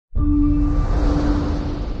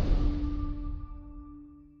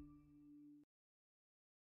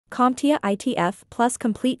CompTIA ITF Plus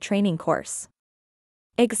Complete Training Course.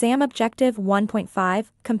 Exam Objective 1.5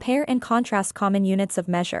 Compare and contrast common units of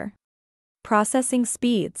measure. Processing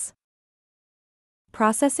speeds.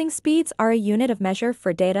 Processing speeds are a unit of measure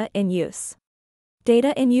for data in use.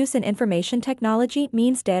 Data in use in information technology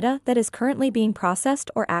means data that is currently being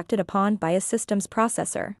processed or acted upon by a system's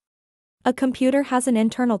processor. A computer has an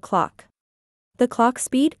internal clock. The clock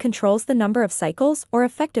speed controls the number of cycles, or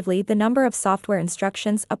effectively the number of software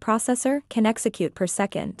instructions a processor can execute per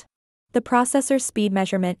second. The processor's speed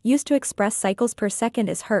measurement used to express cycles per second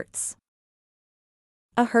is hertz.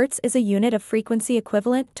 A hertz is a unit of frequency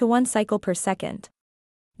equivalent to 1 cycle per second.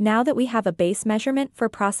 Now that we have a base measurement for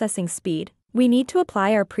processing speed, we need to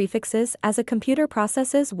apply our prefixes as a computer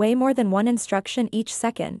processes way more than one instruction each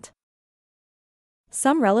second.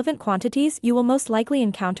 Some relevant quantities you will most likely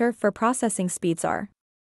encounter for processing speeds are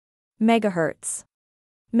megahertz.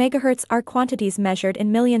 Megahertz are quantities measured in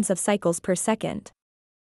millions of cycles per second.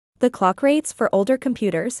 The clock rates for older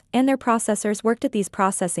computers and their processors worked at these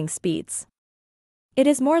processing speeds. It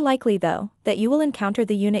is more likely, though, that you will encounter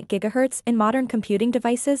the unit gigahertz in modern computing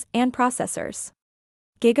devices and processors.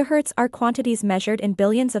 Gigahertz are quantities measured in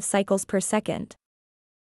billions of cycles per second.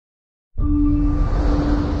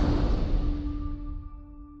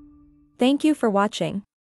 Thank you for watching.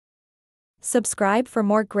 Subscribe for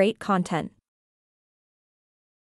more great content.